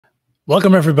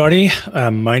Welcome, everybody.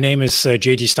 My name is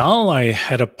JD Stahl. I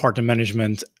head up partner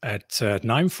management at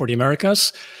KNIME for the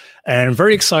Americas. And I'm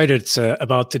very excited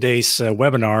about today's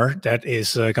webinar that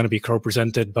is going to be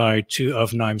co-presented by two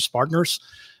of KNIME's partners,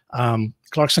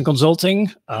 Clarkson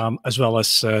Consulting, as well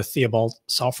as Theobald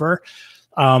Software.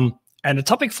 And the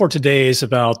topic for today is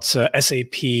about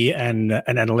SAP and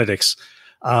analytics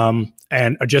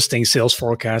and adjusting sales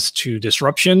forecasts to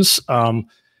disruptions.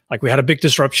 Like we had a big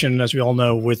disruption, as we all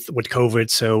know, with COVID.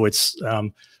 So it's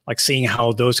like seeing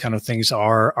how those kind of things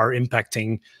are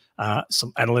impacting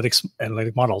some analytic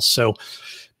models. So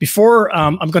before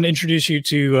I'm going to introduce you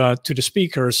to the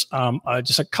speakers,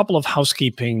 just a couple of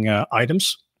housekeeping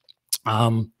items.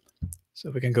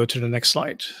 So we can go to the next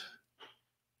slide.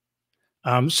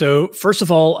 So first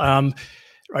of all,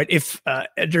 right, if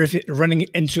you're running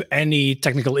into any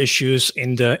technical issues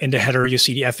in the header, you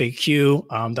see the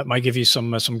FAQ that might give you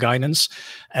some guidance.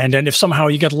 And then if somehow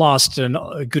you get lost, then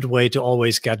a good way to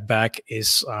always get back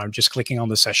is just clicking on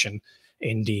the session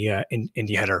in the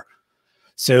header.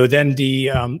 So then the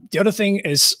other thing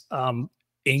is,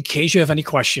 in case you have any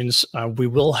questions, we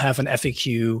will have an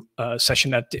FAQ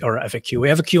session we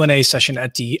have a Q&A session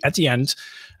at the end.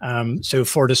 So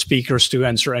for the speakers to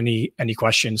answer any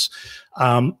questions.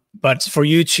 But for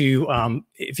you to,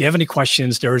 if you have any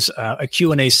questions, there's a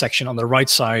Q&A section on the right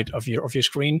side of your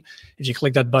screen. If you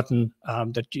click that button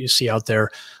that you see out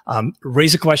there,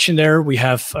 raise a question there. We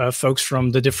have folks from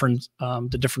the different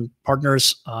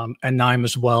partners and KNIME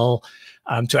as well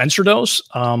to answer those.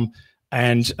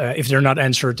 And if they're not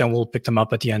answered, then we'll pick them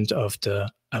up at the end of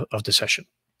the session.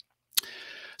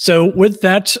 So with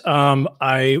that,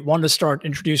 I want to start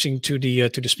introducing to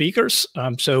the speakers.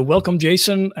 So welcome,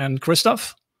 Jason and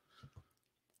Christoph.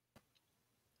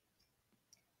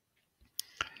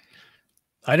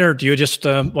 Either, do you just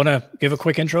want to give a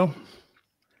quick intro?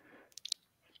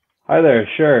 Hi there,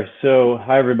 sure. So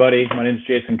hi, everybody. My name is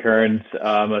Jason Kearns.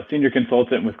 I'm a senior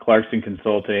consultant with Clarkson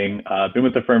Consulting. I've been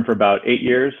with the firm for about 8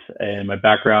 years, and my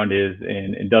background is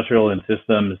in industrial and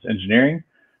systems engineering.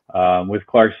 With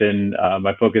Clarkson,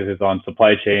 my focus is on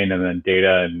supply chain and then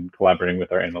data and collaborating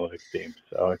with our analytics team.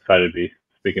 So excited to be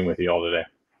speaking with you all today.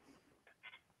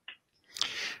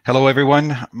 Hello,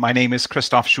 everyone. My name is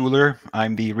Christoph Schuler.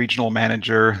 I'm the regional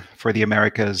manager for the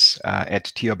Americas at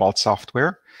Theobald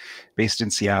Software, based in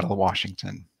Seattle,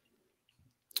 Washington.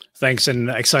 Thanks,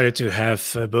 and excited to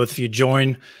have both of you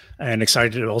join, and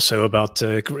excited also about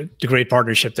the great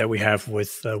partnership that we have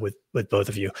with both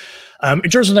of you. In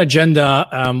terms of the agenda,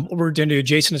 what we're going to do,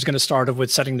 Jason is going to start with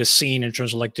setting the scene in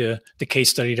terms of like the case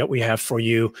study that we have for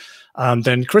you.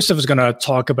 Then Christoph is going to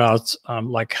talk about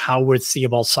like how with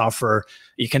Theobald Software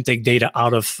you can take data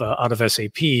out of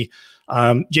SAP.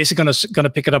 Jason going to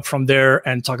pick it up from there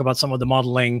and talk about some of the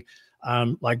modeling,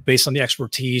 like based on the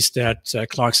expertise that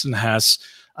Clarkson has.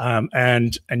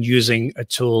 And using a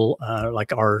tool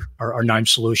like our KNIME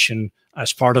solution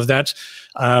as part of that.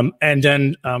 And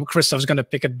then Christoph's going to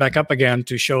pick it back up again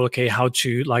to show, okay, how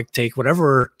to like take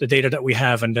whatever the data that we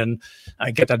have and then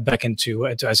get that back into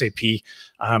SAP.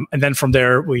 And then from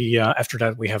there, we after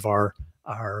that, we have our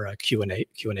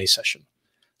Q&A session.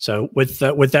 So with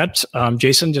that,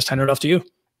 Jason, just hand it off to you.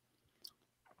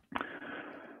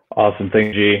 Awesome,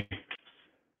 thank you, G.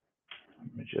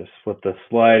 Let me just flip the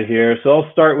slide here. So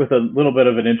I'll start with a little bit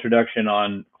of an introduction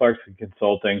on Clarkson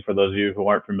Consulting for those of you who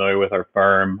aren't familiar with our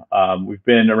firm. We've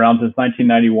been around since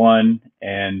 1991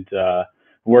 and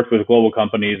worked with global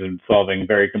companies in solving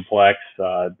very complex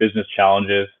business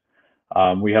challenges.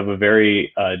 We have a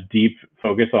very deep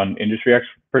focus on industry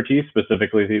expertise,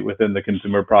 specifically within the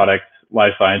consumer products,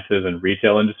 life sciences, and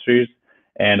retail industries.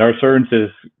 And our services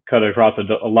cut across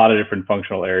a lot of different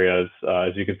functional areas.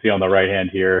 As you can see on the right hand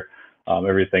here,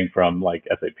 everything from like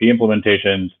SAP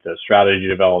implementations to strategy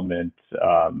development,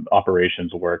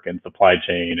 operations work, and supply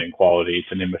chain and quality,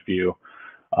 to name a few.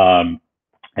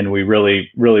 And we really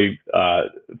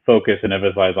focus and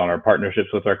emphasize on our partnerships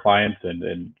with our clients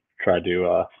and try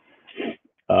to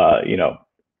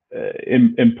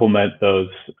implement those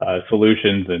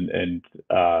solutions and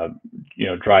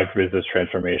drive business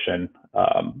transformation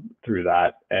through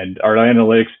that. And our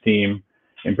analytics team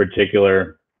in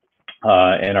particular,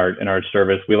 in our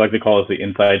service, we like to call it the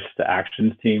insights to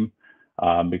actions team,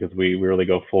 because we really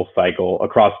go full cycle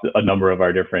across a number of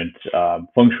our different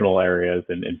functional areas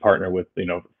and partner with,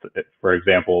 for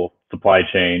example, supply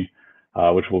chain,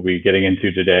 which we'll be getting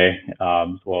into today,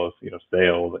 as well as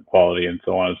sales and quality and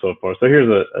so on and so forth. So here's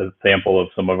a sample of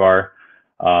some of our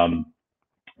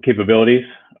capabilities.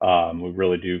 We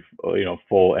really do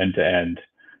full end-to-end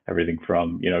everything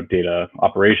from, data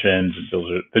operations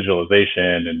and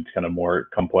visualization and kind of more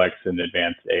complex and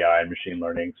advanced AI and machine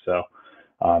learning. So,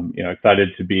 excited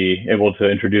to be able to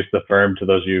introduce the firm to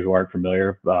those of you who aren't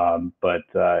familiar. I'll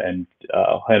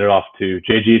hand it off to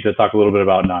JG to talk a little bit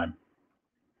about KNIME.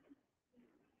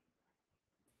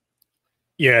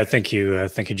 Yeah, thank you,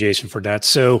 Jason, for that.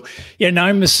 So, yeah,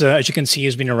 KNIME is, as you can see,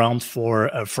 has been around for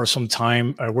some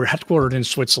time. We're headquartered in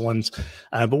Switzerland,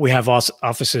 but we have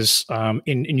offices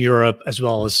in Europe as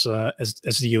well as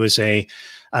the USA.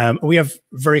 We have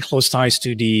very close ties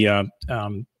to the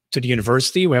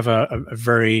university. We have a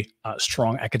very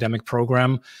strong academic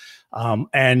program,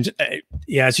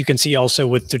 yeah, as you can see, also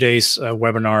with today's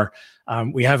webinar.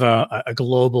 We have a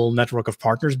global network of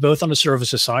partners, both on the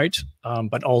services side,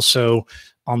 but also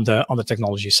on the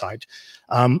technology side.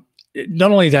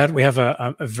 Not only that, we have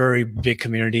a very big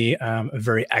community, a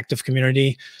very active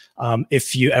community.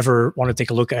 If you ever want to take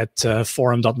a look at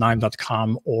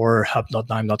forum.knime.com or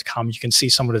hub.knime.com, you can see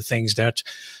some of the things that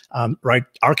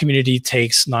our community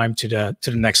takes KNIME to the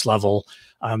next level.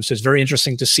 So it's very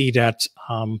interesting to see that.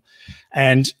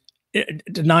 And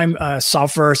the KNIME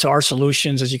software, so our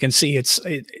solutions, as you can see, it's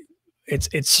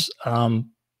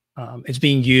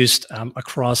being used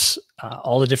across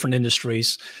all the different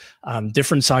industries,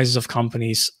 different sizes of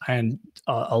companies, and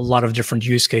a lot of different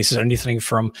use cases. Anything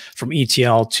from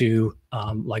ETL to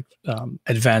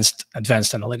advanced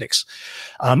analytics.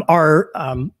 Our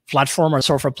platform, our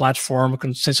software platform,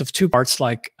 consists of two parts.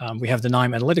 We have the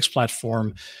KNIME Analytics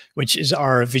platform, which is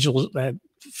our visual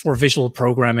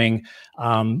programming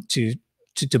to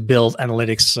build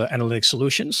analytics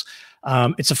solutions.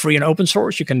 It's a free and open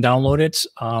source. You can download it,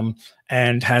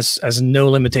 and has no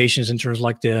limitations in terms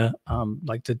of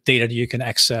the data that you can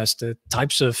access, the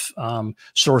types of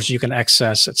sources you can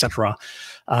access, etc.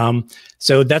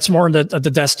 So that's more on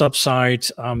the desktop side.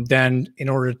 Then, in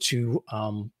order to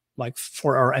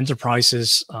for our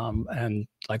enterprises, and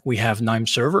we have KNIME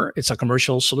Server, it's a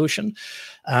commercial solution,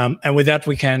 and with that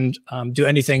we can do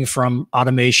anything from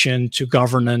automation to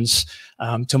governance,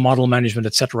 to model management,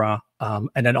 etc.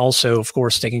 And then also, of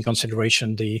course, taking into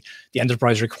consideration the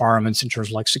enterprise requirements in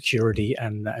terms of security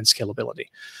and scalability.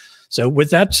 So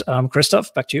with that,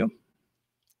 Christoph, back to you.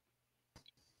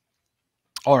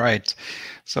 All right.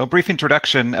 So a brief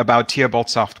introduction about Theobald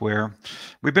Software.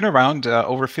 We've been around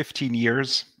over 15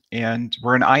 years. And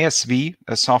we're an ISV,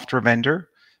 a software vendor,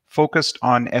 focused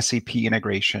on SAP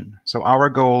integration. So our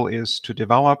goal is to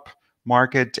develop,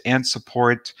 market, and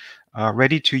support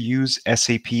ready-to-use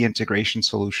SAP integration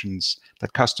solutions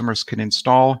that customers can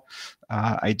install,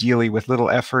 ideally with little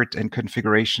effort and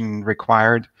configuration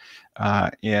required,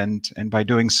 and by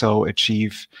doing so,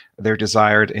 achieve their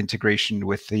desired integration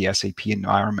with the SAP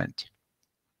environment.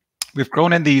 We've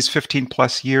grown in these 15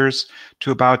 plus years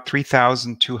to about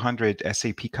 3,200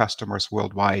 SAP customers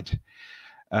worldwide.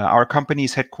 Our company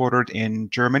is headquartered in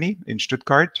Germany, in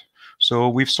Stuttgart. So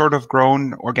we've sort of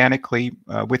grown organically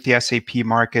with the SAP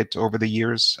market over the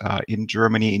years in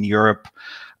Germany, in Europe.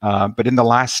 But in the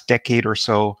last decade or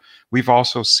so, we've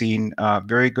also seen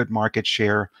very good market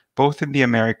share, both in the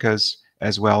Americas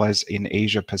as well as in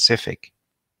Asia Pacific.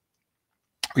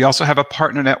 We also have a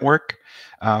partner network.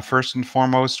 First and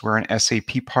foremost, we're an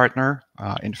SAP partner.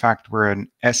 In fact, we're an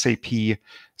SAP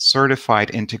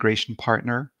certified integration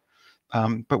partner.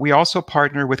 But we also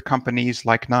partner with companies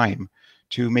like KNIME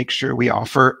to make sure we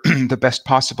offer the best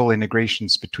possible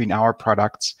integrations between our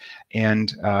products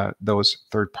and those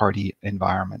third-party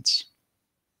environments.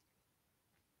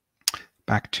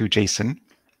 Back to Jason.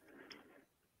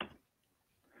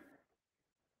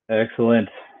 Excellent.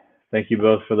 Thank you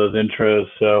both for those intros.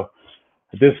 So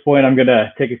at this point, I'm going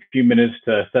to take a few minutes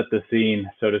to set the scene,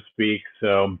 so to speak.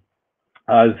 So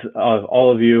as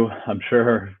all of you, I'm sure,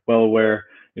 are well aware,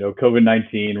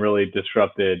 COVID-19 really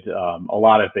disrupted a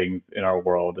lot of things in our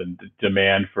world, and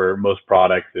demand for most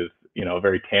products is, a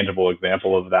very tangible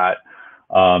example of that.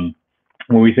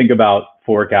 When we think about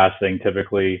forecasting,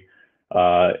 typically,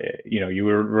 you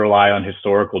rely on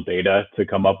historical data to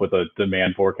come up with a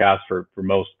demand forecast for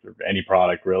most of any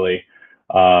product, really.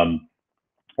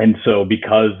 And so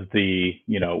because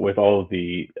with all of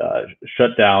the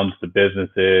shutdowns to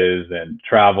businesses and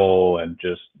travel and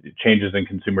just changes in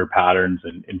consumer patterns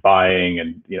and buying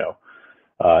and,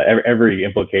 every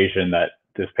implication that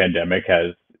this pandemic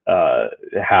has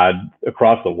had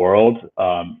across the world,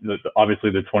 obviously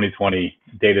the 2020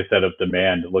 data set of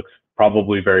demand looks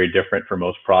probably very different for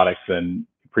most products than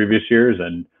previous years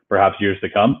and perhaps years to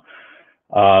come.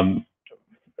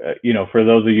 For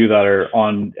those of you that are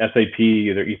on SAP,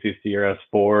 either ECC or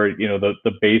S4,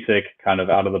 the basic kind of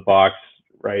out of the box,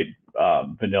 right,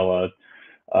 vanilla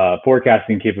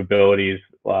forecasting capabilities,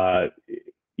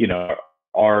 you know,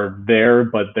 are there,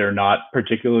 but they're not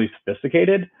particularly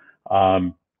sophisticated,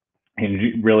 and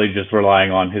really just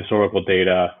relying on historical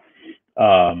data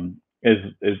is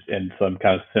and some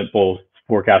kind of simple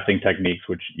forecasting techniques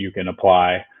which you can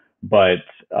apply. But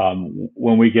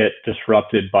when we get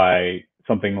disrupted by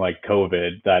something like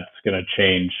COVID, that's going to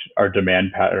change our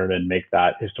demand pattern and make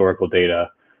that historical data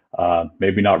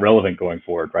maybe not relevant going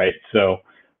forward, right? So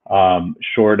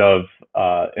short of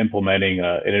implementing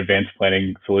an advanced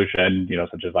planning solution, you know,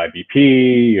 such as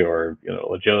IBP or, you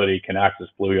know, Agility, Kinaxis,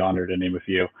 Blue Yonder, to name a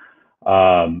few,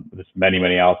 there's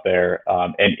many out there.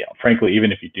 And you know, frankly,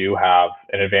 even if you do have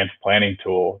an advanced planning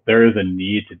tool, there is a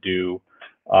need to do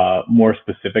more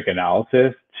specific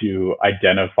analysis to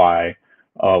identify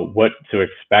what to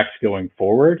expect going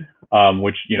forward,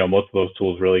 which, you know, most of those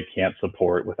tools really can't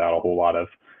support without a whole lot of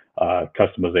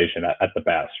customization at the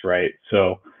best, right?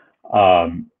 So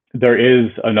there is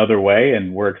another way,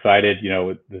 and we're excited, you know,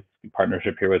 with this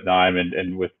partnership here with KNIME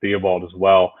and with Theobald as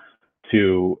well,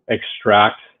 to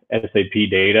extract SAP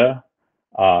data,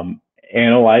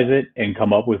 analyze it, and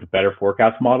come up with better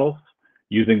forecast models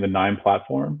using the KNIME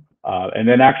platform, and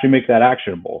then actually make that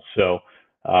actionable. So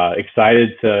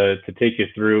excited to take you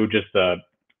through just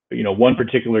you know, one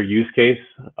particular use case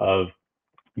of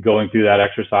going through that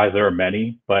exercise. There are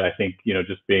many, but I think, you know,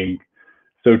 just being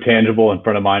so tangible and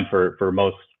front of mind for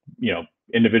most, you know,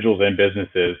 individuals and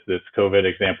businesses, this COVID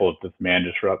example of this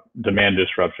demand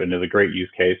disruption is a great use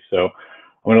case. So I'm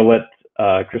going to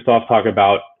let Christoph talk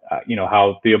about you know,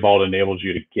 how Theobald enables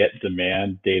you to get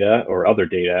demand data, or other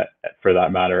data for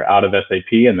that matter, out of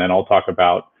SAP, and then I'll talk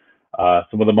about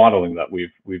some of the modeling that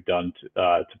we've done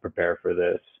to prepare for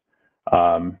this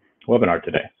webinar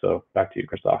today. So back to you,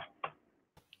 Christoph.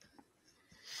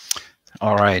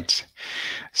 All right.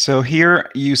 So here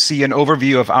you see an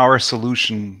overview of our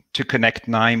solution to connect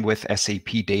KNIME with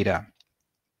SAP data.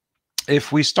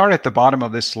 If we start at the bottom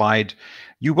of this slide,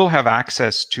 you will have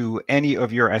access to any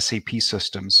of your SAP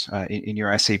systems in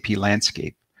your SAP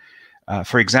landscape.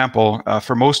 For example,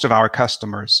 for most of our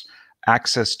customers,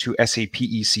 access to SAP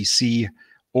ECC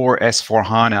or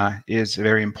S/4HANA is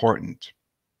very important.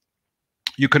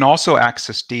 You can also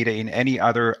access data in any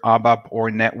other ABAP or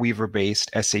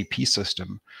NetWeaver-based SAP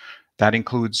system. That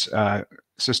includes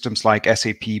systems like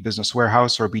SAP Business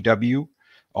Warehouse or BW,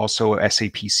 also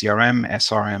SAP CRM,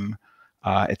 SRM,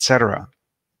 etc.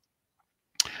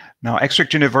 Now,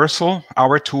 Extract Universal,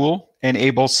 our tool,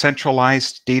 enables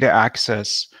centralized data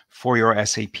access for your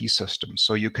SAP system.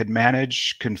 So you can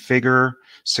manage, configure,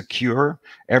 secure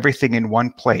everything in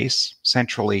one place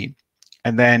centrally,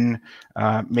 and then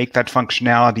make that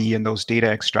functionality and those data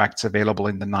extracts available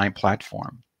in the KNIME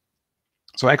platform.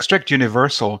 So Extract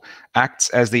Universal acts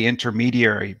as the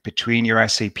intermediary between your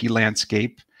SAP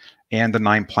landscape and the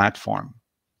KNIME platform.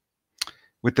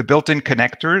 With the built-in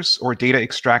connectors or data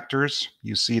extractors,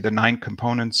 you see the 9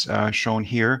 components shown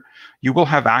here, you will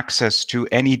have access to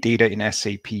any data in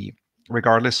SAP,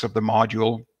 regardless of the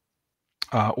module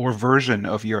or version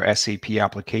of your SAP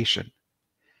application.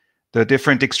 The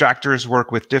different extractors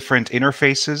work with different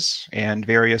interfaces and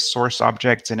various source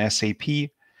objects in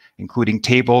SAP, including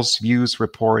tables, views,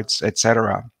 reports,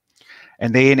 etc.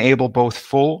 And they enable both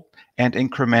full and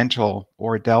incremental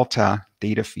or delta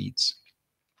data feeds.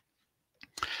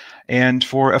 And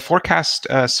for a forecast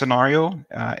scenario,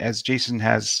 as Jason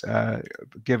has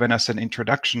given us an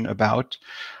introduction about,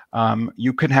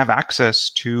 you can have access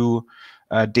to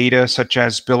data such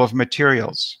as bill of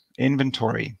materials,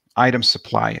 inventory, item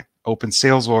supply, open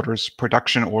sales orders,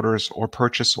 production orders, or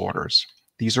purchase orders.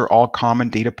 These are all common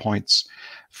data points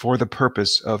for the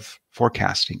purpose of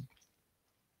forecasting.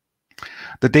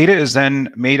 The data is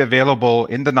then made available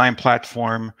in the KNIME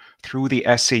platform through the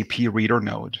SAP Reader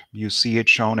node. You see it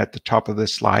shown at the top of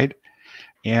this slide,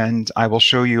 and I will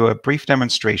show you a brief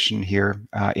demonstration here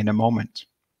in a moment.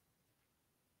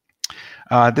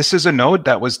 This is a node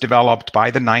that was developed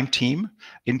by the KNIME team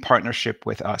in partnership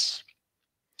with us.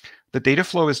 The data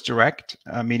flow is direct,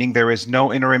 meaning there is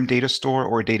no interim data store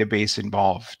or database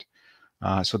involved.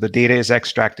 So the data is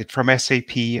extracted from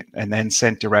SAP and then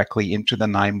sent directly into the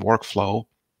KNIME workflow.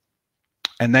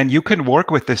 And then you can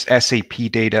work with this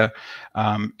SAP data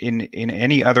in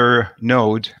any other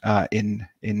node in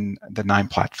the KNIME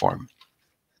platform.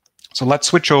 So let's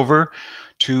switch over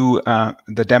to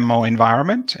the demo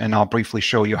environment, and I'll briefly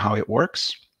show you how it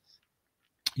works.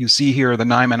 You see here the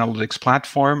KNIME Analytics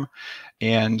platform,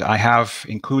 and I have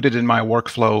included in my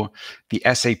workflow the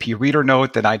SAP Reader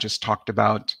node that I just talked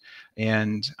about.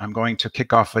 And I'm going to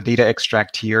kick off a data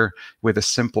extract here with a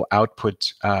simple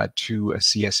output to a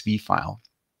CSV file.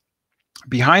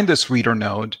 Behind this reader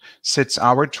node sits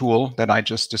our tool that I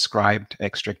just described,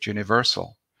 Extract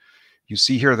Universal. You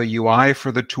see here the UI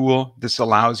for the tool. This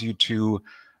allows you to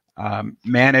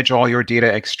manage all your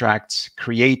data extracts,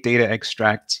 create data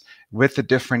extracts with the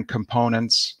different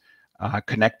components,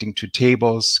 connecting to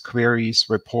tables, queries,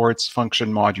 reports,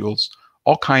 function modules,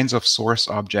 all kinds of source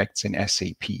objects in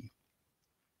SAP.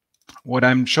 What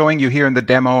I'm showing you here in the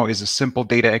demo is a simple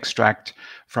data extract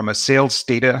from a sales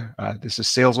data. This is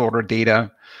sales order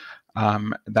data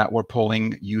that we're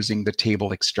pulling using the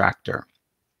table extractor.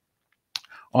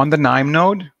 On the KNIME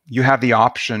node, you have the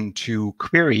option to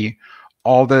query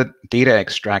all the data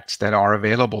extracts that are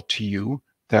available to you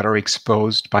that are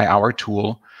exposed by our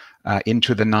tool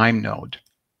into the KNIME node.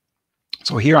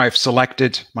 So here I've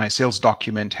selected my sales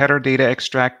document header data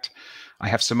extract. I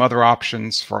have some other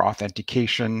options for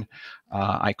authentication.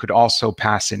 I could also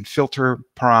pass in filter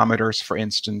parameters, for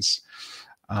instance,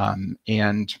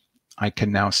 and I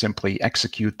can now simply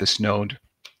execute this node.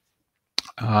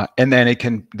 And then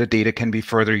the data can be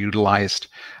further utilized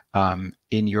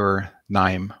in your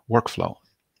KNIME workflow.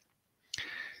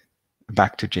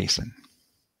 Back to Jason.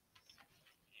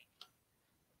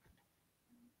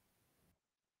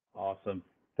 Awesome.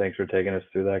 Thanks for taking us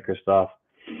through that, Christoph.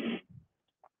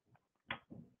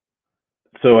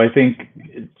 So I think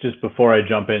just before I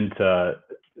jump into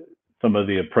some of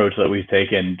the approach that we've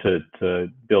taken to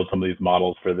build some of these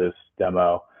models for this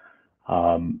demo,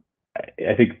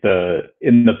 I think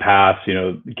in the past,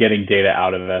 getting data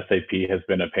out of SAP has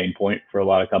been a pain point for a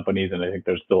lot of companies, and I think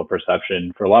there's still a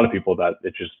perception for a lot of people that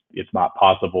it's not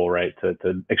possible, right,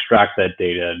 to extract that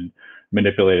data and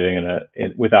manipulate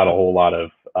it without a whole lot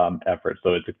of effort.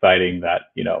 So it's exciting that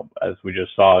as we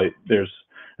just saw, there's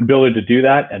an ability to do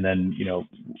that, and then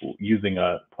using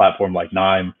a platform like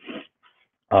KNIME,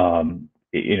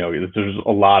 there's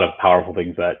a lot of powerful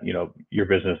things that your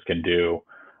business can do.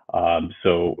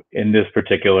 So in this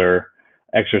particular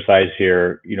exercise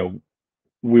here,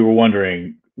 we were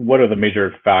wondering what are the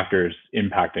major factors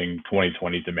impacting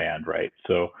 2020 demand, right?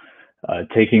 So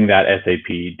taking that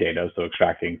SAP data, so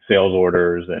extracting sales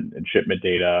orders and shipment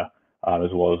data, as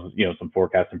well as some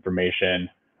forecast information,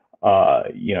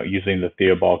 using the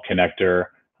Theobald connector,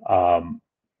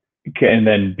 and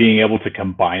then being able to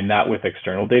combine that with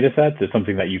external data sets is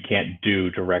something that you can't do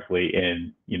directly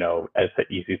in,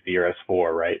 ECC or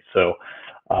S4, right? So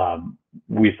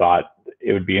we thought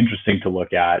it would be interesting to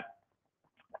look at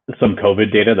some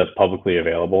COVID data that's publicly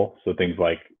available. So things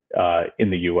like in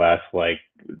the US, like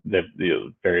the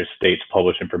various states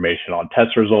publish information on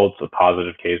test results of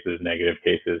positive cases, negative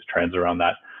cases, trends around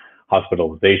that,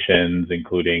 hospitalizations,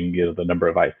 including the number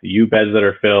of ICU beds that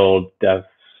are filled, deaths,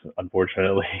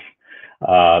 unfortunately,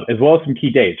 as well as some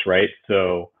key dates, right?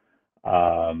 So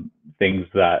things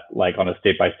that, like on a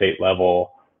state-by-state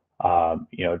level,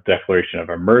 declaration of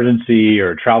emergency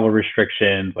or travel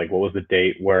restrictions, like what was the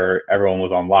date where everyone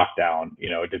was on lockdown?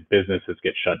 Did businesses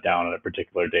get shut down on a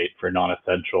particular date for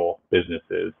non-essential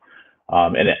businesses?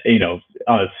 And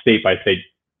on a state-by-state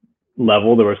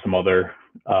level, there were some other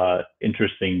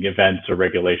interesting events or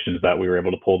regulations that we were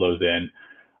able to pull those in.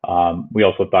 We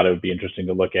also thought it would be interesting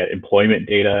to look at employment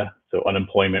data, so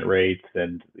unemployment rates,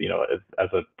 and as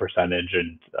a percentage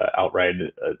and outright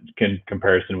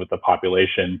comparison with the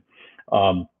population.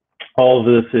 All of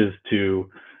this is to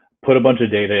put a bunch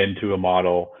of data into a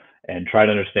model and try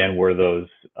to understand where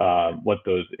what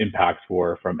those impacts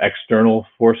were from external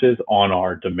forces on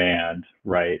our demand,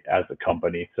 right, as a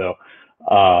company. So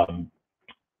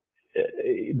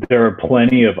there are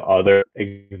plenty of other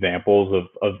examples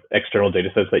of external data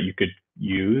sets that you could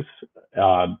use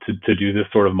to do this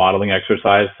sort of modeling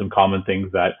exercise. Some common things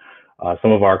that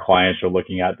some of our clients are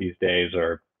looking at these days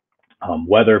are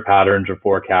weather patterns or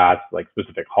forecasts, like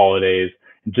specific holidays.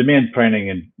 Demand planning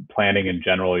in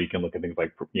general, you can look at things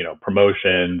like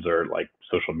promotions or like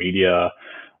social media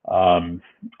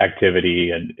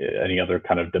activity and any other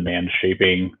kind of demand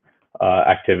shaping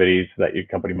activities that your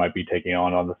company might be taking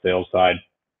on the sales side.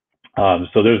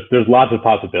 So there's lots of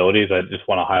possibilities. I just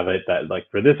want to highlight that, like,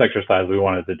 for this exercise, we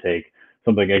wanted to take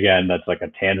something, again, that's like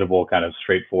a tangible kind of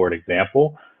straightforward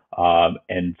example,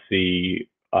 and see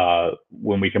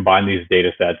when we combine these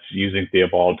data sets using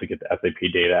Theobald to get the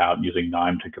SAP data out, and using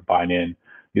KNIME to combine in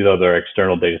these other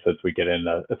external data sets we get in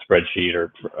a spreadsheet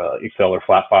or Excel or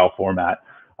flat file format.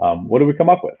 What do we come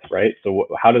up with, right? So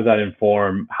how does that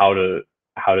inform how to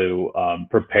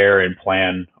prepare and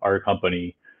plan our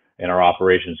company and our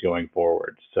operations going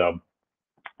forward? So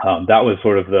that was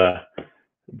sort of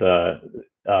the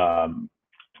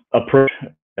approach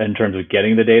in terms of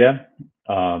getting the data.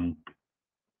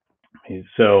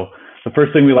 So the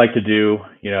first thing we like to do,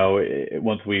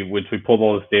 once we pull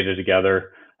all this data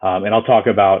together, and I'll talk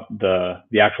about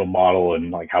the actual model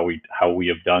and like how we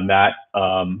have done that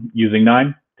using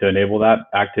KNIME to enable that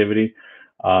activity.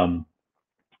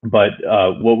 But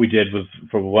what we did was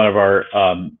for one of our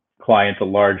clients, a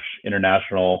large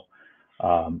international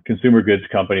consumer goods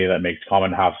company that makes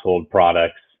common household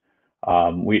products.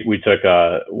 We took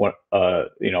a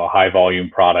high volume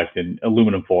product in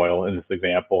aluminum foil in this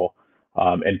example,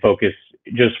 and focused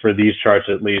just for these charts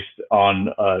at least on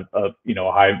a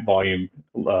high volume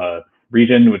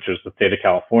region, which is the state of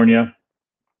California.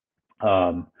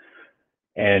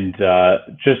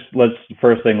 Just let's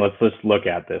look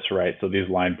at this, right? So these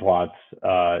line plots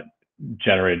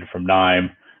generated from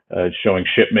KNIME, showing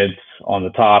shipments on the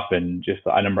top and just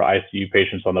the number of ICU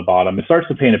patients on the bottom. It starts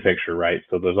to paint a picture, right?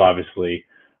 So there's obviously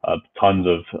tons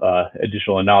of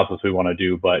additional analysis we want to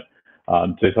do, but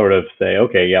to sort of say,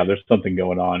 okay, yeah, there's something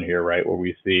going on here, right? Where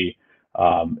we see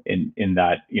in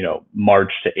that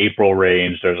March to April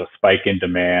range, there's a spike in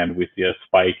demand. We see a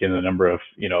spike in the number of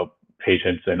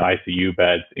patients in ICU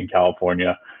beds in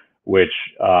California, which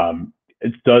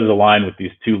it does align with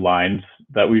these two lines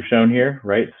that we've shown here,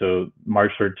 right? So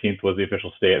March 13th was the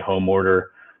official stay-at-home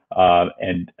order,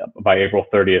 and by April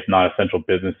 30th, non-essential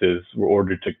businesses were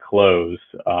ordered to close.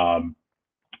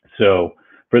 So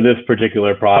for this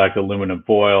particular product, aluminum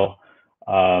foil,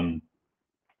 there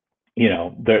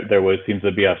seems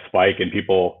to be a spike in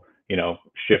people,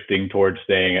 shifting towards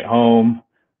staying at home,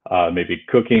 maybe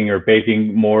cooking or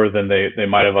baking more than they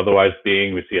might have otherwise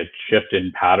been. We see a shift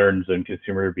in patterns and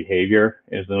consumer behavior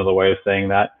is another way of saying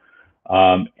that.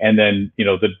 And then,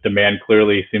 the demand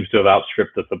clearly seems to have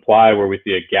outstripped the supply, where we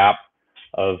see a gap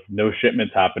of no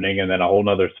shipments happening and then a whole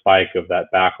nother spike of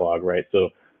that backlog, right? So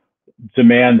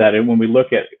demand that when we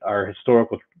look at our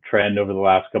historical trend over the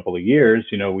last couple of years,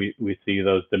 we see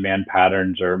those demand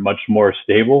patterns are much more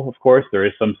stable. Of course, there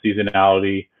is some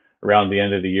seasonality around the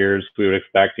end of the years. We would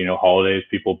expect, holidays,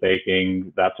 people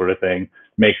baking, that sort of thing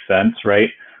makes sense, right?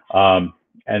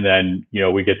 And then,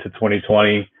 we get to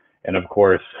 2020, and of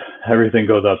course, everything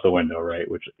goes out the window, right?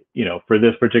 Which, for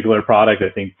this particular product, I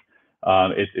think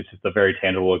it's just a very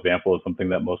tangible example of something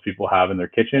that most people have in their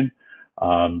kitchen.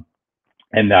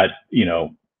 And that,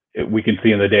 we can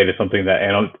see in the data something that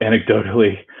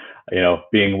anecdotally,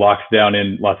 being locked down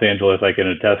in Los Angeles, I can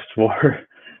attest for.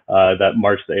 That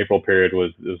March to April period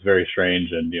was very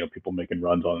strange, and people making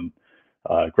runs on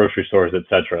grocery stores,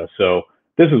 etc. So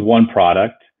this is one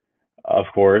product, of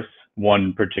course,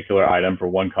 one particular item for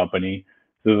one company.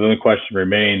 So then the question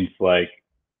remains, like,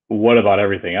 what about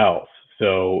everything else?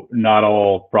 So not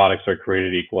all products are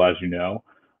created equal, as you know.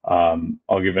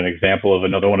 I'll give an example of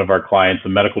another one of our clients, a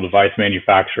medical device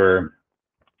manufacturer,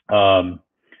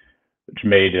 which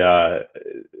made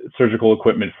surgical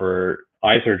equipment for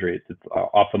eye surgeries. It's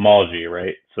ophthalmology,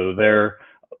 right? So their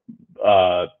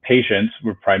patients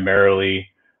were primarily,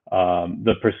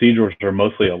 the procedures are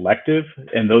mostly elective,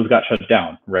 and those got shut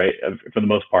down, right? For the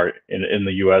most part, in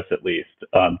the US at least,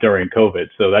 during COVID.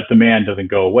 So that demand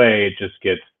doesn't go away, it just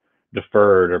gets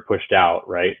deferred or pushed out,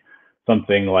 right?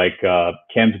 Something like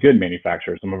canned good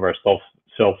manufacturers, some of our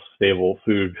self-stable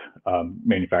food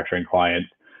manufacturing clients,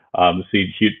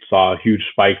 saw huge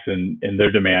spikes in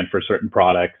their demand for certain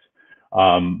products.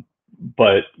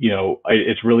 But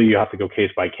it's really, you have to go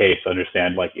case by case to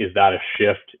understand, like, is that a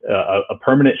shift, a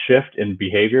permanent shift in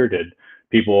behavior? Did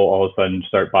people all of a sudden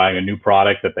start buying a new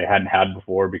product that they hadn't had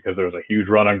before because there was a huge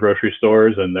run on grocery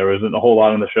stores and there wasn't a whole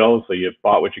lot on the shelves, so you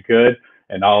bought what you could,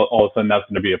 and all of a sudden that's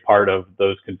going to be a part of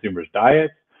those consumers'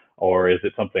 diets? Or is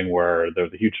it something where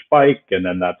there's a huge spike and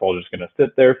then that's all just going to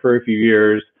sit there for a few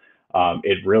years?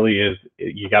 It really is,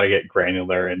 you got to get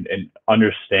granular and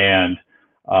understand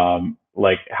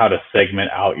like how to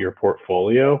segment out your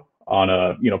portfolio on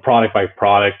a product by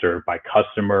product or by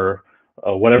customer,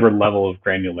 whatever level of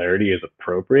granularity is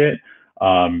appropriate.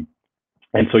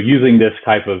 And so using this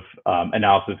type of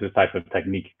analysis, this type of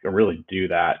technique, can really do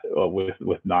that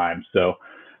with KNIME. So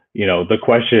the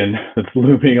question that's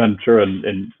looming, I'm sure,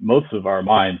 in most of our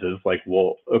minds is like,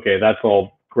 well, okay, that's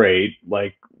all great.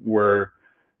 Like, we're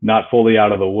not fully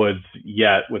out of the woods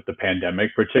yet with the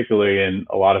pandemic, particularly in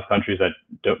a lot of countries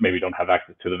that maybe don't have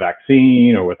access to the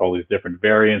vaccine, or with all these different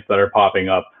variants that are popping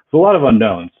up. So a lot of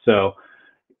unknowns. So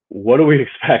what do we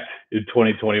expect in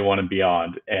 2021 and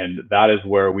beyond? And that is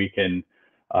where we can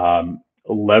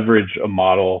leverage a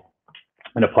model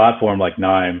and a platform like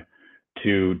KNIME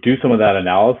to do some of that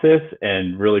analysis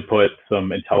and really put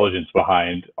some intelligence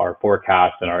behind our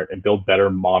forecasts and build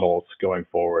better models going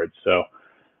forward. So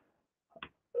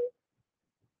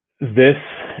this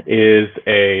is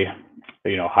a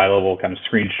high level kind of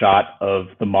screenshot of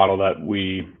the model that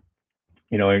we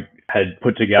had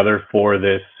put together for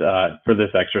this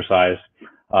exercise.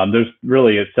 There's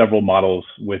really several models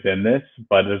within this,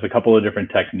 but there's a couple of different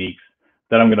techniques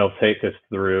that I'm going to take us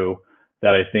through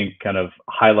that I think kind of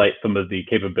highlight some of the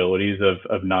capabilities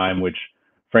of KNIME, which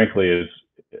frankly is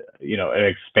an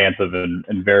expansive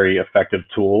and very effective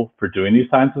tool for doing these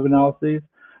kinds of analyses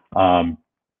on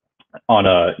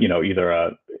a either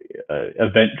a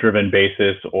event-driven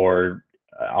basis or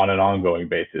on an ongoing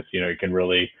basis. You can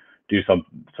really do some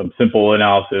simple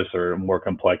analysis or more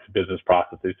complex business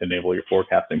processes to enable your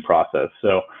forecasting process.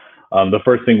 So the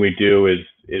first thing we do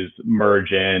is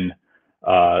merge in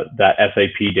that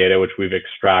SAP data, which we've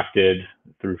extracted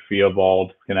through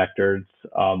Theobald connectors,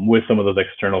 with some of those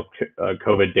external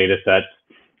COVID data sets,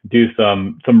 do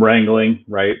some wrangling,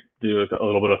 right? Do a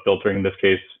little bit of filtering in this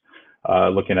case,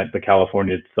 looking at the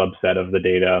California subset of the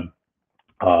data.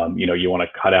 You want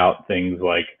to cut out things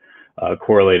like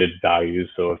correlated values.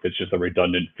 So if it's just a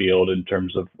redundant field in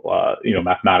terms of,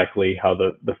 mathematically how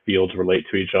the fields relate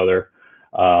to each other,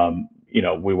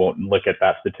 we won't look at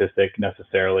that statistic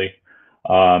necessarily.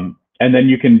 And then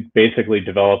you can basically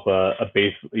develop a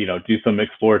base, do some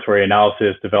exploratory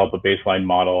analysis, develop a baseline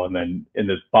model. And then in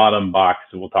this bottom box,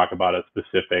 we'll talk about a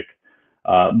specific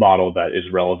model that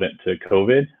is relevant to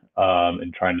COVID,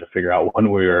 and trying to figure out when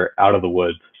we are out of the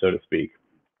woods, so to speak.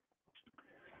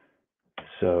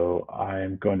 So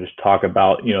I'm going to talk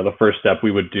about, the first step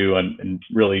we would do in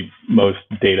really most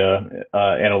data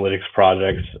analytics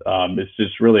projects is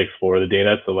just really explore the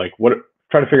data. So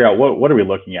try to figure out what are we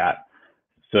looking at.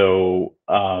 So,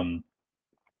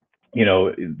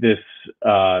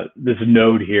 this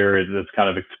node here that's kind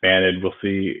of expanded. We'll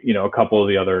see, a couple of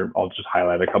the other, I'll just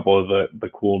highlight a couple of the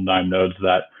cool KNIME nodes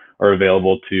that are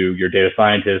available to your data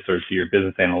scientists or to your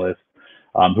business analysts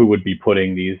who would be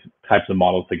putting these types of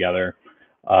models together.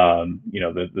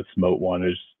 The SMOTE one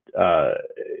is,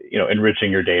 enriching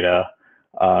your data,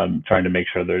 trying to make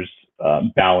sure there's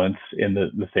balance in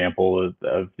the sample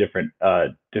of different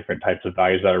types of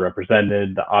values that are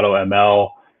represented. The auto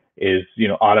ML is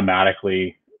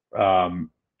automatically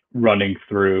running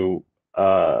through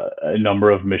a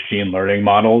number of machine learning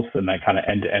models and that kind of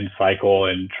end-to-end cycle,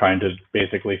 and trying to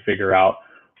basically figure out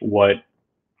what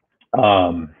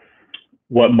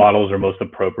models are most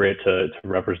appropriate to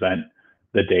represent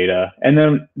the data. And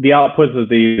then the outputs of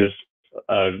these,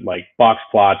 like box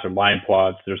plots or line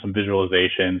plots, there's some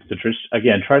visualizations to just,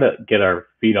 again, try to get our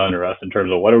feet under us in terms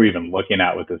of what are we even looking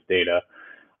at with this data.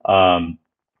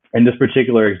 In this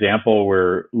particular example,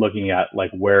 we're looking at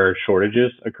where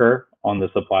shortages occur on the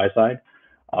supply side.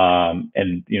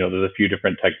 And, there's a few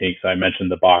different techniques. I mentioned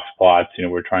the box plots.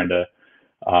 We're trying to,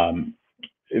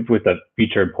 with the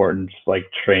feature importance,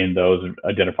 train those and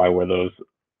identify where those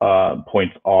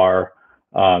points are.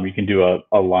 You can do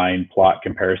a line plot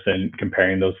comparison,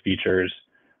 comparing those features.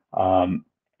 And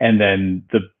then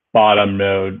the bottom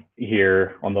node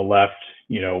here on the left,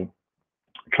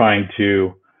 trying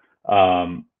to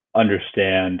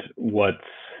understand what's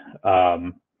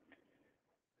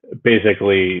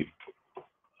basically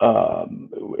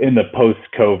in the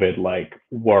post-COVID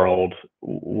world,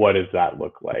 what does that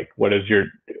look like? What is your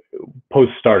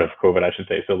post-start of COVID, I should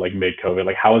say, so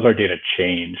mid-COVID, how has our data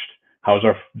changed? How has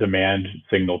our demand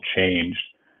signal changed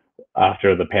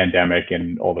after the pandemic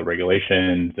and all the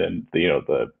regulations and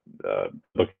the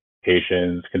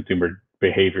locations, consumer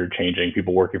behavior changing,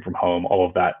 people working from home, all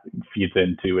of that feeds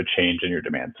into a change in your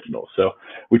demand signal. So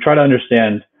we try to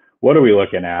understand, what are we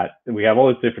looking at? And we have all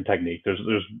these different techniques.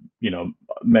 There's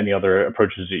many other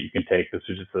approaches that you can take. This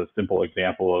is just a simple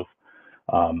example of,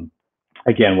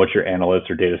 again, what your analysts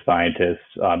or data scientists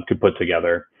could put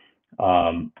together.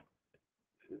 And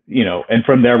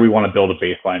from there, we want to build a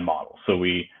baseline model. So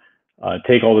we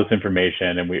take all this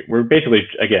information and we're basically,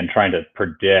 again, trying to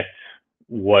predict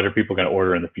what are people going to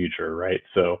order in the future, right?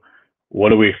 So what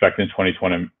do we expect in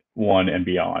 2021 and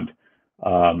beyond?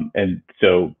 And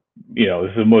so, this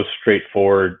is the most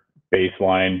straightforward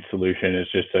baseline solution, is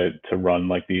just to run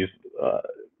these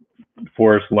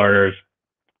forest learners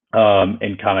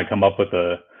and kind of come up with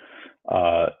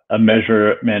a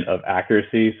measurement of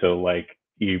accuracy. So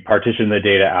you partition the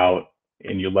data out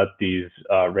and you let these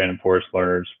random forest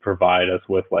learners provide us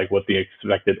with what the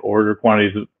expected order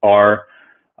quantities are.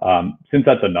 Since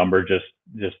that's a number, just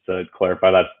to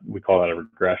clarify, we call that a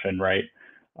regression, right?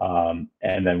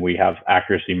 And then we have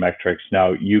accuracy metrics.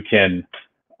 Now you can,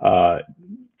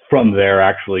 from there,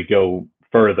 actually go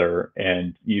further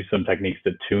and use some techniques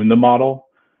to tune the model,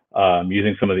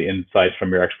 using some of the insights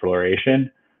from your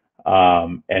exploration.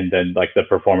 And then the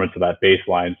performance of that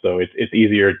baseline. So it's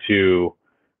easier to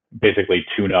basically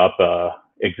tune up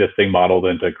existing model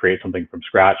than to create something from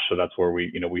scratch. So that's where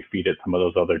we feed it some of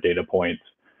those other data points.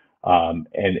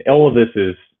 And all of this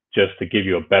is just to give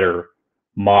you a better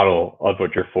model of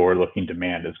what your forward-looking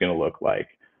demand is going to look like.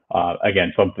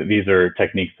 Again, these are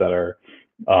techniques that are,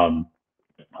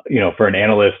 for an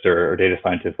analyst or data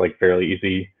scientist, like fairly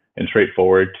easy and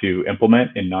straightforward to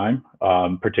implement in KNIME,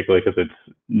 particularly because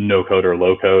it's no code or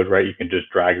low code, right? You can just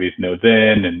drag these nodes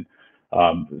in and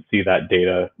see that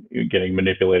data getting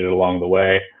manipulated along the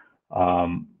way.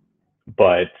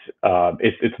 But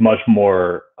it's much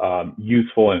more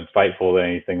useful and insightful than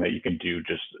anything that you can do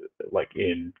just like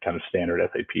in kind of standard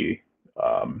SAP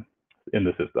in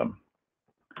the system.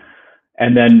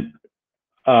 And then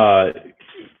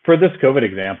for this COVID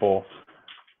example,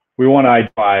 we want to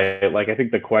identify, like, I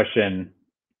think the question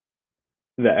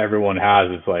that everyone has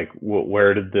is like,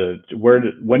 when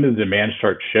did demand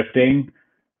start shifting?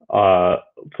 So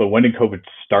when did COVID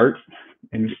start,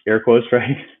 in air quotes,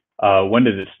 right? When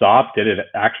did it stop? Did it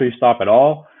actually stop at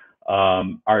all?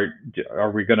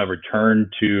 Are we going to return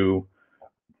to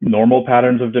normal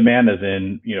patterns of demand, as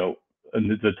in,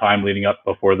 in the time leading up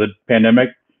before the pandemic?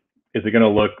 Is it going to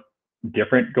look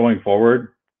different going forward?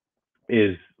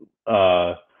 Is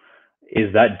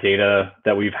that data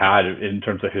that we've had in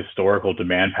terms of historical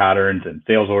demand patterns and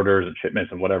sales orders and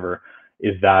shipments and whatever,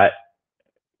 is that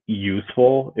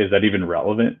useful? Is that even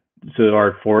relevant to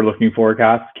our forward-looking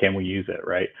forecasts? Can we use it,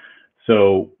 right?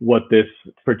 So what this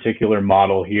particular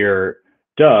model here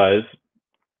does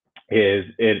is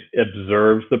it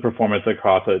observes the performance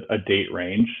across a date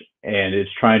range, and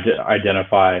it's trying to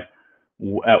identify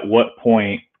at what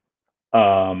point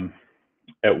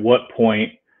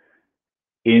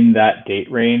in that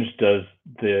date range does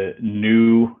the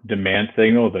new demand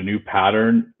signal, the new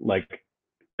pattern, like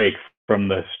break from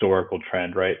the historical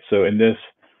trend, right? So in this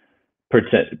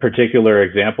particular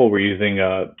example, we're using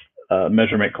a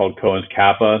measurement called Cohen's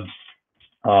kappa,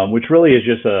 which really is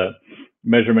just a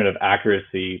measurement of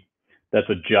accuracy that's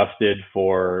adjusted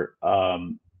for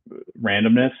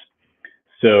randomness.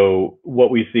 So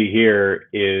what we see here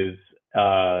is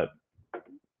that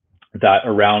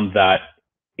around that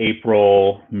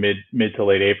April, mid to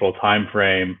late April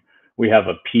timeframe, we have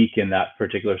a peak in that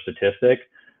particular statistic,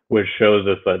 which shows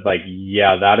us that, like,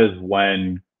 yeah, that is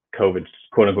when COVID,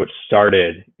 quote unquote,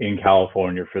 started in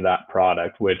California for that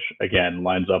product, which again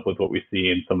lines up with what we see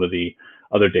in some of the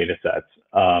other data sets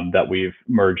that we've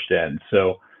merged in.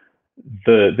 So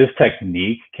this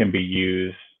technique can be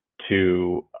used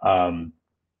to, and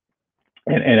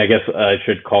I guess I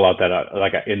should call out that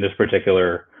like in this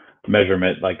particular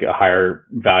measurement, like a higher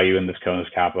value in this Cohen's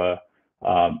kappa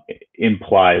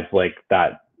implies like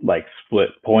that like split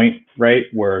point, right,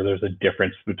 where there's a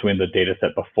difference between the data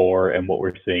set before and what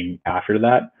we're seeing after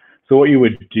that. So what you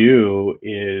would do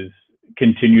is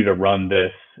continue to run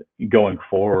this going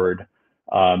forward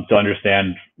to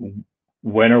understand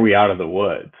when are we out of the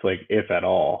woods, like, if at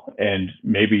all. And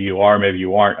maybe you are, maybe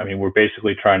you aren't. I mean, we're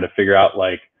basically trying to figure out,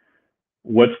 like,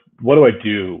 what do I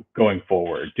do going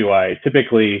forward? Do I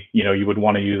typically, you would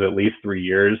want to use at least 3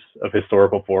 years of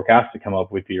historical forecast to come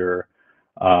up with your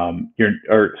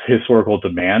or historical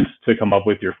demand to come up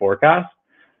with your forecast.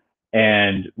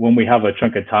 And when we have a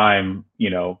chunk of time,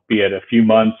 be it a few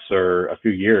months or a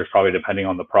few years, probably depending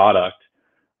on the product,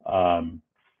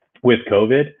 with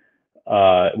COVID,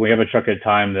 we have a chunk of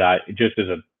time that just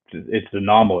it's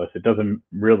anomalous. It doesn't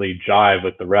really jive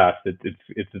with the rest. It's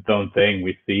its own thing.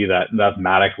 We see that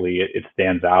mathematically it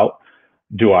stands out.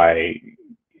 Do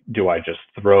I just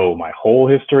throw my whole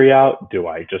history out? Do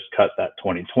I just cut that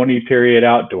 2020 period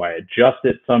out? Do I adjust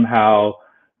it somehow?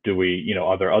 Do we,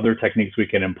 are there other techniques we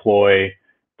can employ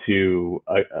to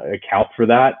account for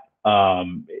that?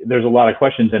 There's a lot of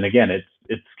questions, and again,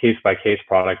 it's case by case,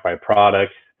 product by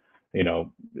product,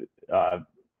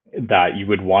 that you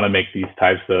would want to make these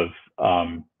types of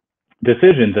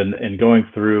decisions, and going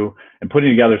through and putting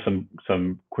together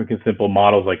some quick and simple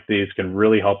models like these can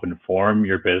really help inform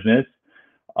your business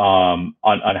on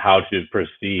how to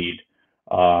proceed.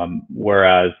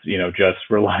 Whereas, just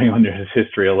relying on your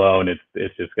history alone,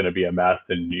 it's just going to be a mess,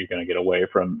 and you're going to get away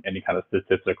from any kind of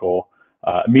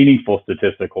meaningful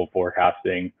statistical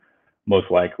forecasting, most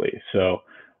likely. So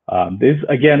this,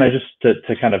 again, I just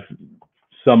to kind of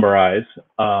summarize,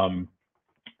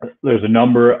 there's a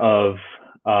number of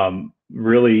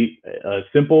really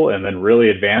simple and then really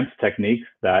advanced techniques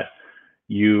that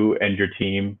you and your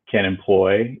team can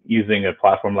employ using a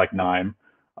platform like KNIME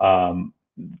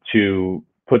to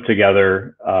put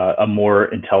together a more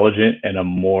intelligent and a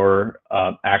more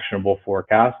actionable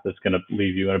forecast that's going to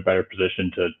leave you in a better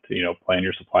position to plan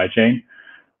your supply chain.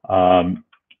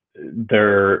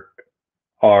 there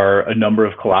are a number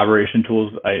of collaboration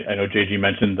tools. I know JG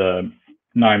mentioned the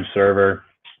KNIME server.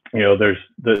 There's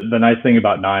the nice thing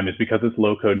about KNIME is because it's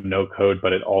low code, no code,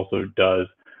 but it also does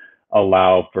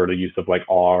allow for the use of like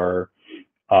R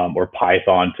or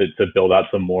Python to build out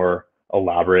some more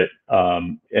elaborate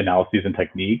analyses and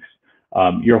techniques.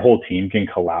 Your whole team can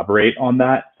collaborate on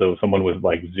that. So someone with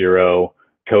like zero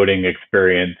coding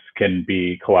experience can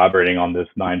be collaborating on this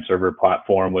KNIME server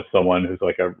platform with someone who's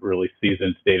like a really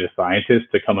seasoned data scientist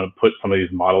to come and put some of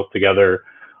these models together.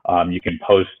 You can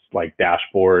post like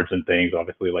dashboards and things,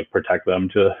 obviously like protect them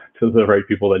to the right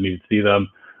people that need to see them.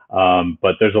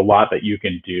 But there's a lot that you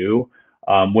can do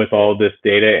with all of this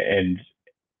data.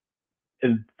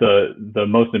 And the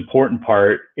most important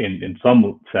part in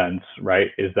some sense,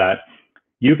 right, is that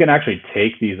you can actually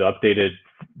take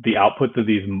the outputs of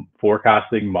these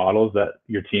forecasting models that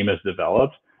your team has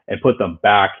developed and put them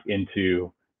back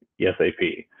into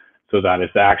SAP so that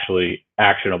it's actually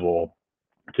actionable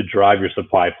to drive your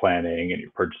supply planning and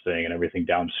your purchasing and everything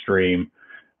downstream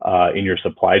in your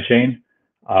supply chain,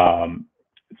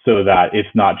 so that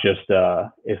it's not just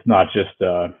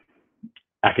a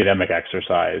academic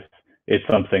exercise. It's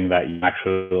something that you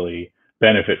actually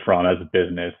benefit from as a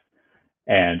business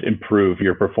and improve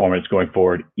your performance going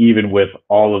forward, even with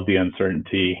all of the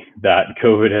uncertainty that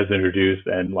COVID has introduced,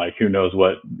 and like who knows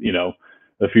what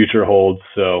the future holds.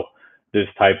 So this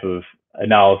type of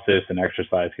analysis and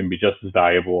exercise can be just as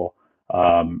valuable,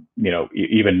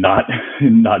 even not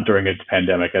during a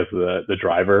pandemic as the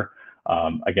driver.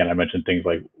 Again, I mentioned things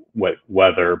like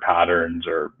weather patterns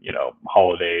or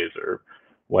holidays or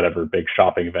whatever, big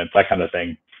shopping events, that kind of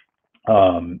thing.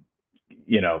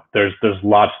 There's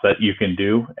lots that you can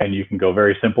do, and you can go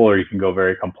very simple or you can go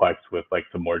very complex with like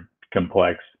some more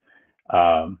complex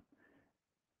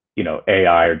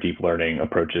AI or deep learning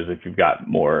approaches if you've got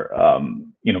more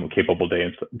capable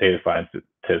data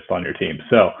scientists on your team.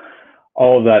 So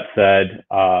all of that said,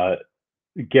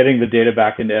 getting the data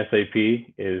back into SAP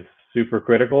is super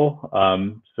critical.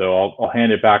 So I'll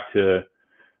hand it back to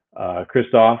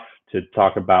Christoph to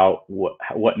talk about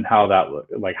what and how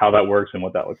that works and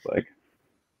what that looks like.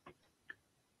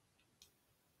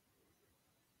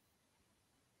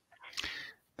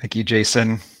 Thank you,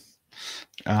 Jason.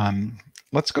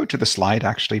 Let's go to the slide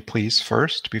actually, please,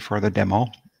 first, before the demo,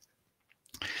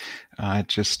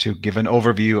 just to give an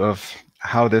overview of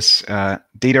how this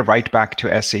data write back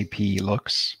to SAP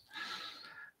looks.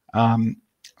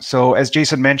 So as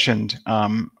Jason mentioned,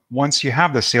 once you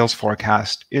have the sales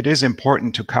forecast, it is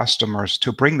important to customers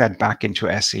to bring that back into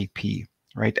SAP,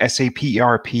 right? SAP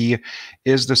ERP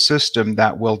is the system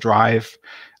that will drive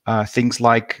things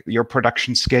like your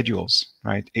production schedules,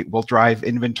 right? It will drive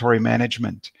inventory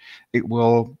management. It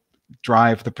will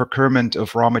drive the procurement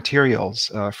of raw materials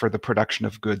for the production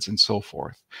of goods and so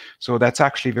forth. So that's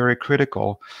actually very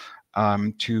critical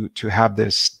to have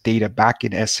this data back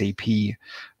in SAP,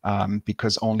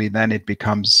 because only then it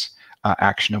becomes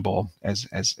actionable, as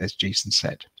Jason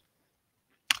said.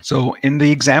 So in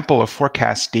the example of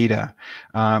forecast data,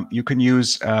 you can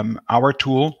use our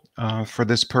tool for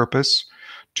this purpose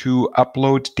to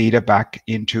upload data back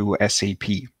into SAP.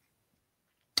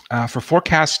 For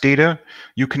forecast data,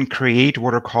 you can create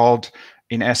what are called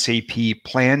in SAP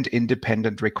planned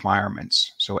independent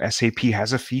requirements. So SAP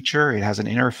has a feature, it has an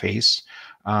interface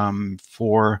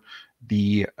for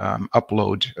the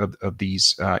upload of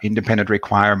these independent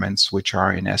requirements, which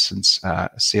are in essence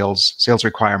sales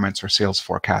requirements or sales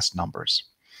forecast numbers.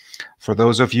 For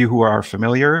those of you who are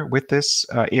familiar with this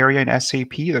area in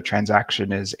SAP, the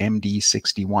transaction is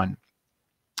MD61.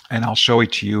 And I'll show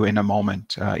it to you in a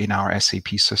moment in our SAP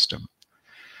system.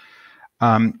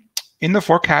 In the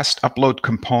forecast upload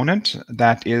component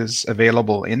that is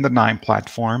available in the KNIME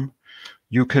platform,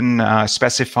 you can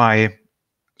specify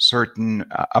certain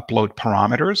upload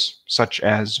parameters, such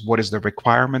as what is the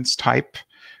requirements type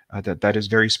that is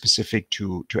very specific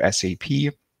to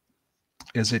SAP.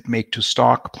 Is it make to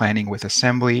stock, planning with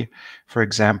assembly, for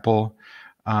example?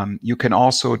 You can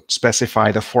also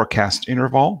specify the forecast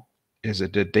interval. Is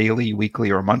it a daily, weekly,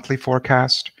 or monthly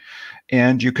forecast?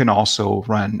 And you can also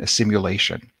run a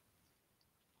simulation.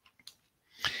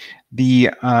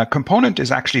 The component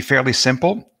is actually fairly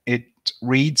simple. It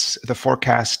reads the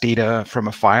forecast data from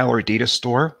a file or data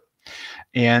store,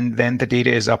 and then the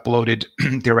data is uploaded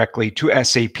directly to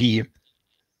SAP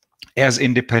as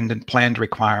independent planned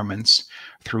requirements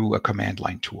through a command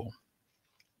line tool.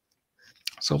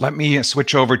 So let me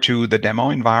switch over to the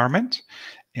demo environment,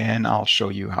 and I'll show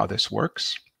you how this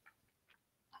works.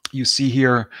 You see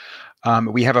here,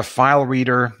 we have a file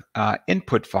reader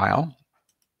input file.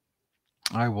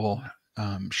 I will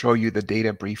show you the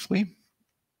data briefly.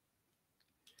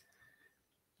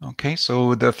 Okay,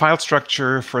 so the file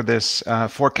structure for this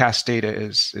forecast data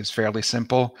is fairly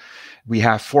simple. We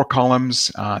have 4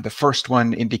 columns. The first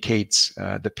one indicates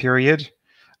the period.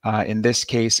 In this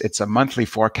case, it's a monthly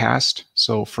forecast.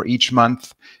 So for each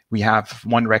month, we have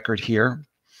one record here.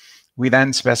 We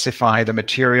then specify the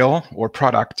material or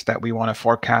product that we want to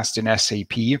forecast in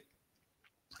SAP.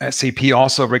 SAP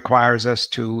also requires us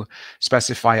to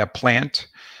specify a plant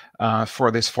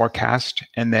for this forecast,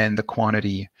 and then the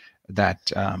quantity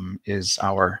that is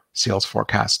our sales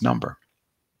forecast number.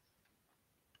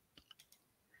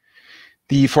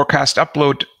 The forecast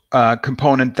upload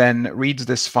component then reads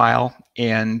this file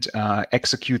and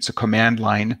executes a command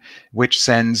line which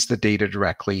sends the data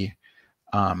directly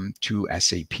to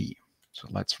SAP. So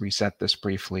let's reset this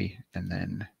briefly and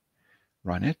then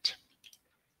run it.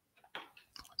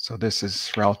 So this is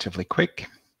relatively quick.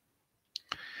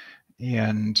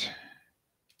 And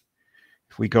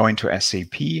if we go into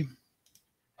SAP,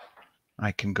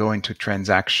 I can go into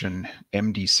transaction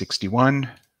MD61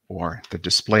 or the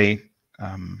display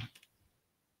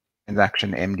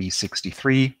transaction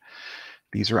MD63.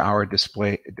 These are our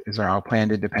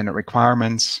planned independent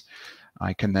requirements.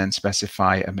 I can then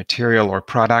specify a material or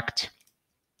product.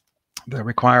 The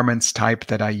requirements type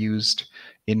that I used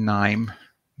in KNIME,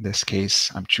 in this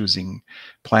case, I'm choosing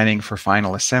planning for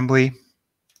final assembly.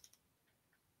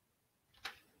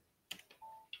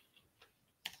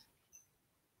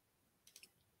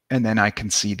 And then I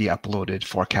can see the uploaded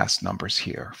forecast numbers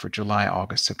here for July,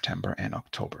 August, September, and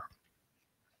October.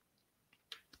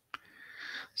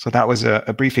 So that was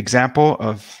a brief example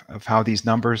of how these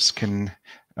numbers can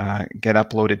get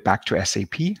uploaded back to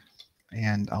SAP.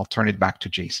 And I'll turn it back to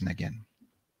Jason again.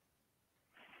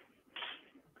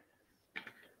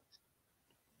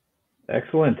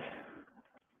 Excellent.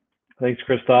 Thanks,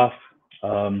 Christoph.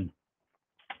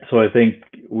 So I think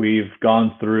we've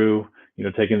gone through,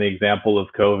 taking the example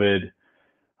of COVID,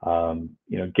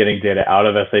 getting data out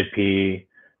of SAP,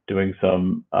 doing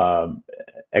some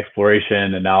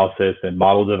exploration, analysis, and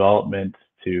model development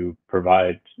to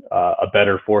provide a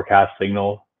better forecast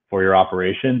signal for your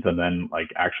operations, and then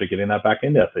actually getting that back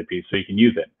into SAP so you can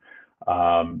use it.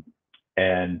 I'm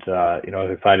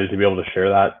excited to be able to share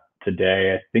that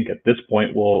today. I think at this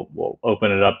point we'll open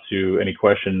it up to any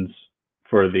questions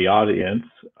for the audience,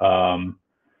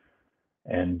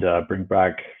 and bring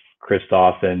back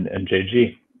Christoph and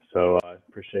JG. So I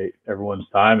appreciate everyone's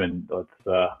time, and let's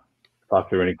talk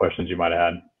through any questions you might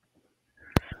have had.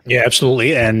 Yeah,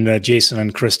 absolutely. And Jason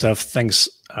and Christoph, thanks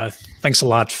a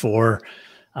lot for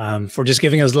just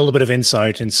giving us a little bit of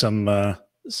insight and some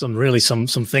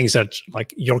things that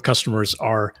your customers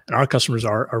are and our customers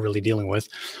are really dealing with.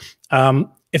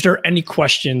 If there are any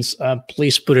questions,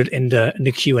 please put it in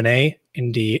the Q&A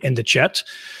in the chat.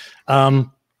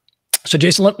 So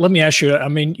Jason, let me ask you. I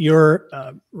mean, you're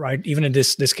right, even in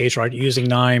this case, right, using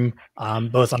KNIME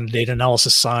both on the data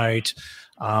analysis side,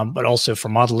 but also for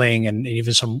modeling and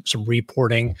even some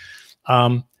reporting.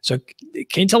 So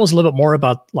can you tell us a little bit more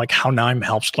about how KNIME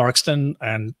helps Clarkston,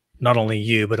 and not only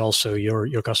you but also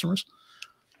your customers?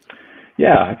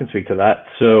 Yeah, I can speak to that.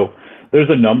 So there's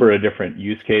a number of different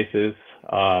use cases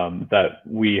that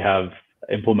we have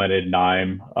implemented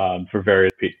KNIME for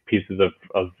various pieces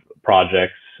of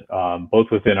projects,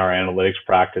 both within our analytics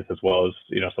practice as well as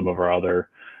some of our other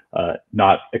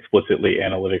not explicitly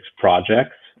analytics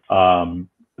projects. So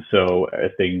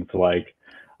things like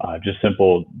just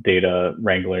simple data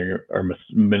wrangling or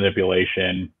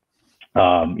manipulation,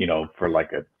 for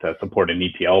to support an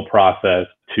ETL process,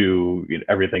 to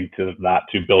everything to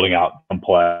building out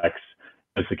complex,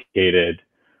 sophisticated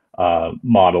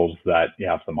models that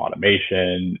have some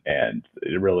automation and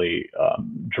really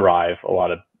drive a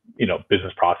lot of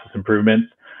business process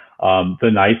improvements. The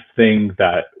nice thing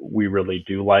that we really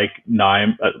do like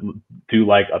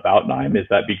about KNIME is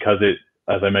that because it,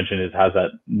 as I mentioned, it has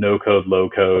that no code, low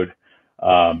code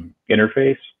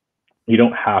interface. You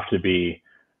don't have to be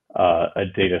a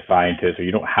data scientist, or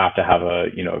you don't have to have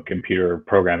a computer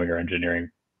programming or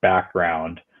engineering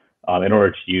background in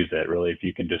order to use it. Really, if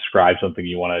you can describe something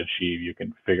you want to achieve, you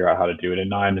can figure out how to do it in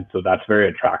KNIME, and so that's very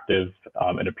attractive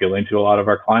and appealing to a lot of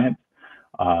our clients.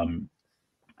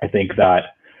 I think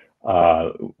that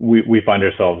we find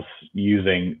ourselves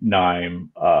using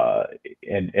KNIME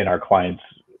and our clients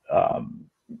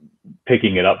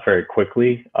picking it up very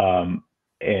quickly.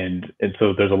 And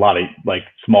so there's a lot of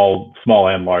small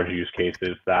and large use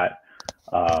cases that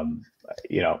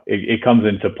it comes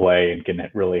into play and can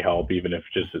really help, even if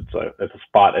just it's a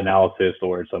spot analysis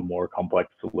or it's a more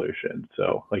complex solution.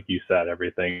 So like you said,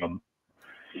 everything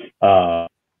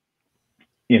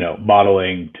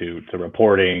modeling to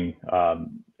reporting.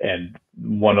 And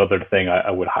one other thing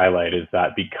I would highlight is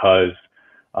that because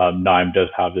KNIME does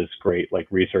have this great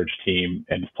research team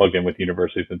and it's plugged in with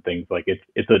universities and things,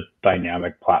 it's a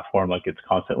dynamic platform, it's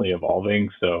constantly evolving.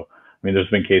 So I mean, there's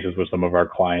been cases where some of our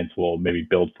clients will maybe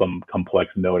build some complex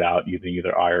node out using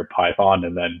either I or Python,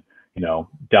 and then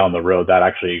down the road that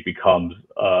actually becomes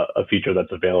a feature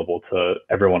that's available to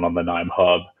everyone on the KNIME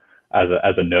hub as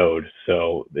a node.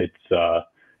 So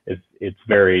it's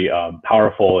very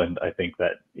powerful, and I think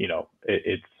that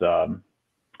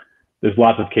there's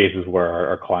lots of cases where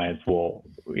our clients will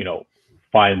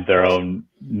find their own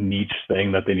niche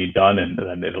thing that they need done, and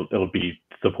then it'll be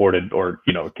supported, or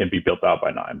it can be built out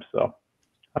by KNIME. So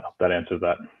I hope that answers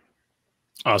that.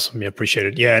 Awesome. Yeah, appreciate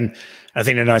it. Yeah, and I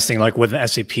think the nice thing, with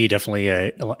SAP, definitely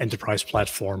a enterprise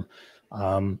platform,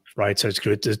 right? So it's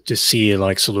good to see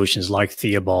solutions like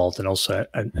Theobald and also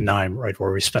KNIME, right,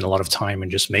 where we spend a lot of time in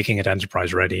just making it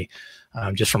enterprise ready,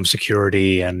 just from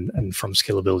security and from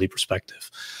scalability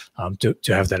perspective, to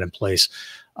have that in place.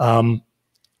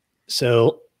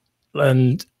 So,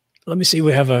 and let me see,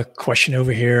 we have a question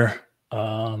over here.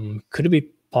 Could it be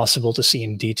possible to see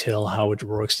in detail how it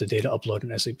works, the data upload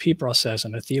and SAP process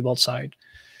on the Theobald side?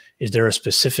 Is there a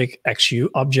specific XU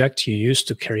object you use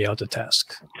to carry out the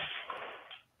task?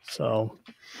 So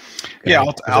yeah,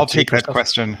 I'll take that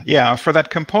question. Yeah, for that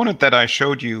component that I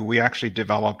showed you, we actually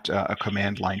developed a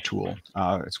command line tool.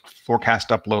 It's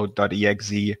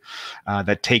forecastupload.exe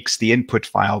that takes the input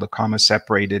file, the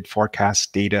comma-separated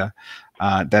forecast data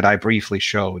that I briefly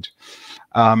showed.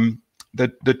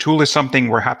 The tool is something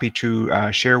we're happy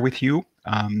to share with you.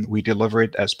 We deliver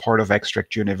it as part of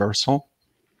Extract Universal.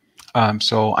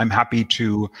 So I'm happy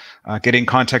to get in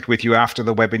contact with you after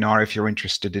the webinar if you're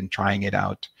interested in trying it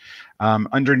out.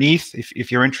 Underneath,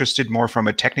 if you're interested more from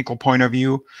a technical point of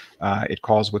view, it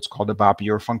calls what's called a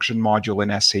BAPIOR function module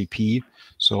in SAP.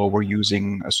 So we're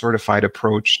using a certified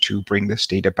approach to bring this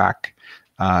data back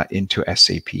into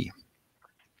SAP.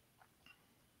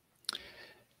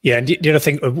 Yeah, and the other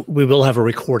thing, we will have a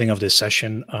recording of this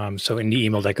session. So in the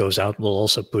email that goes out, we'll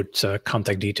also put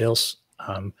contact details,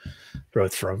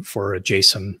 both for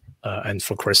Jason and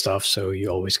for Christoph, so you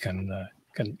always can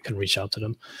reach out to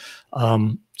them.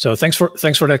 So thanks for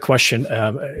that question.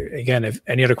 Again, if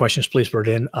any other questions, please put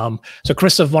it in. So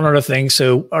Christoph, one other thing.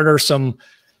 So are there some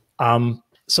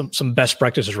best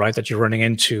practices, right, that you're running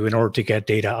into in order to get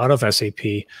data out of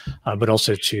SAP, but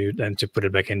also to put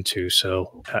it back into?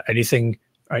 So anything,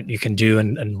 right, you can do,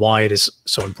 and why it is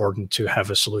so important to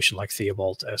have a solution like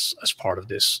Theobald as part of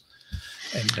this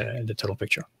and the total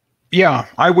picture? Yeah,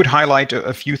 I would highlight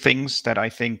a few things that I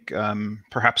think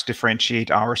perhaps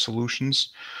differentiate our solutions.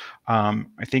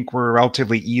 I think we're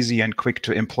relatively easy and quick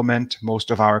to implement.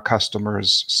 Most of our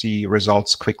customers see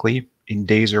results quickly, in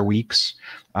days or weeks,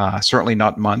 certainly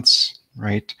not months,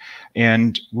 right?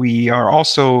 And we are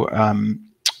also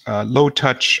low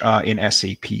touch in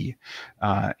SAP.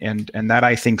 And that,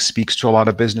 I think, speaks to a lot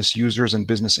of business users and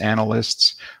business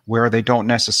analysts, where they don't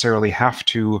necessarily have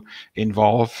to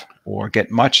involve or get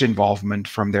much involvement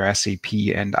from their SAP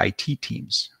and IT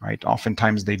teams, right?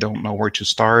 Oftentimes they don't know where to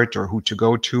start or who to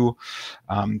go to.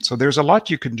 So there's a lot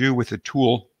you can do with the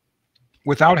tool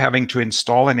without having to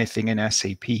install anything in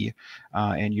SAP,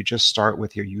 and you just start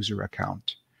with your user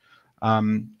account.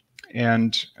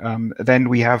 Then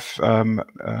we have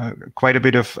quite a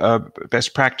bit of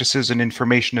best practices and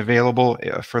information available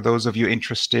for those of you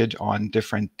interested on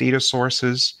different data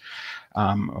sources.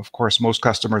 Of course, most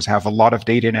customers have a lot of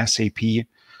data in SAP.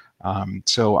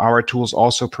 So our tools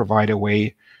also provide a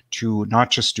way to not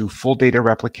just do full data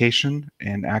replication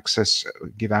and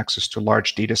give access to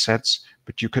large data sets,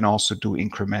 but you can also do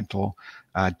incremental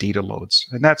data loads.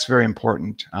 And that's very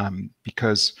important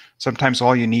because sometimes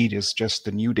all you need is just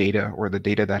the new data or the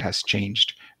data that has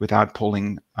changed without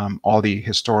pulling all the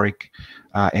historic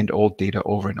and old data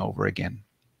over and over again.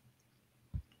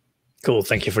 Cool,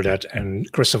 thank you for that.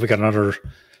 And Christoph, we got another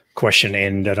question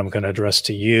in that I'm going to address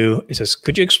to you. It says,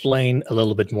 could you explain a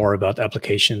little bit more about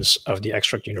applications of the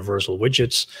Extract Universal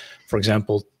widgets? For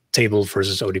example, table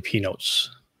versus ODP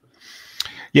nodes.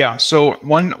 Yeah, so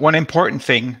one important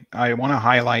thing I want to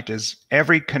highlight is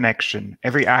every connection,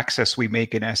 every access we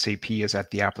make in SAP is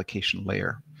at the application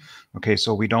layer. Okay,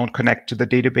 so we don't connect to the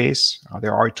database.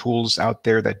 There are tools out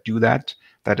there that do that.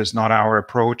 That is not our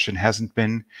approach and hasn't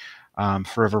been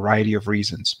for a variety of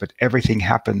reasons, but everything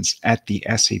happens at the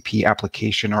SAP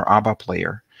application or ABAP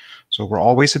layer. So we're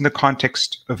always in the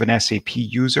context of an SAP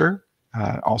user,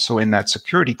 also in that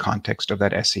security context of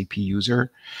that SAP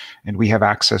user, and we have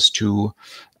access to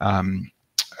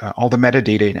all the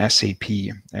metadata in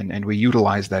SAP, and we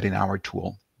utilize that in our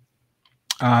tool.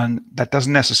 That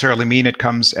doesn't necessarily mean it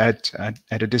comes at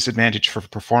a disadvantage for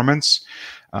performance.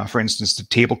 For instance, the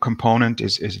table component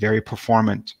is very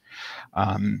performant.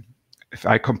 If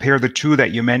I compare the two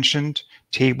that you mentioned,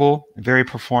 table, very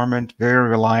performant, very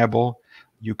reliable.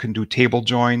 You can do table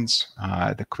joins.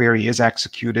 The query is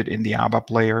executed in the ABAP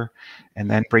layer and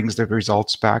then brings the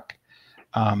results back.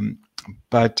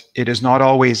 But it is not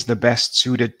always the best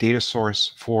suited data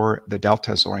source for the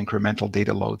deltas or incremental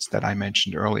data loads that I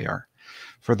mentioned earlier.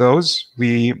 For those,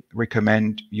 we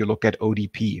recommend you look at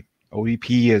ODP.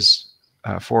 ODP is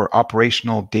for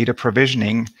operational data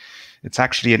provisioning. It's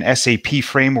actually an SAP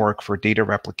framework for data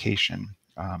replication.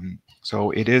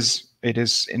 So it is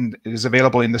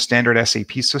available in the standard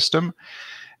SAP system,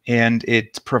 and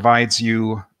it provides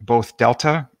you both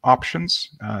delta options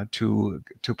to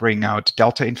bring out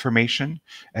delta information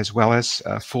as well as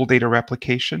full data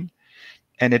replication.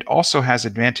 And it also has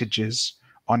advantages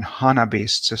on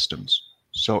HANA-based systems.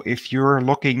 So if you're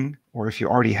looking, or if you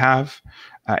already have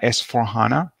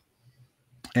S/4HANA,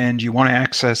 and you want to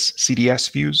access CDS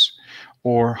views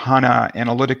or HANA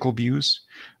analytical views,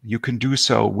 you can do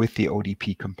so with the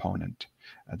ODP component.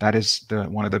 That is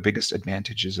one of the biggest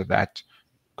advantages of that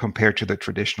compared to the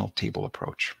traditional table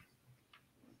approach.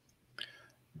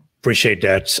 Appreciate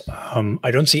that.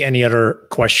 I don't see any other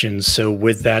questions. So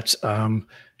with that,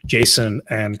 Jason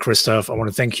and Christoph, I want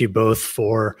to thank you both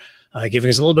for giving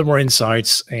us a little bit more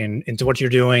insights into what you're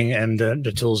doing and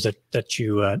the tools that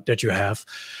you have.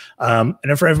 And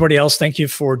then for everybody else, thank you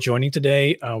for joining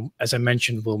today. As I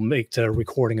mentioned, we'll make the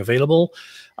recording available.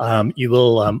 You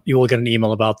will get an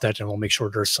email about that, and we'll make sure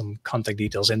there's some contact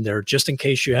details in there just in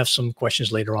case you have some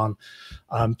questions later on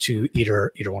to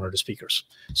either one of the speakers.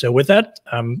 So with that,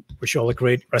 wish you all a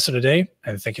great rest of the day,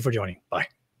 and thank you for joining. Bye.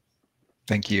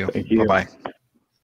 Thank you. Thank you. Bye-bye.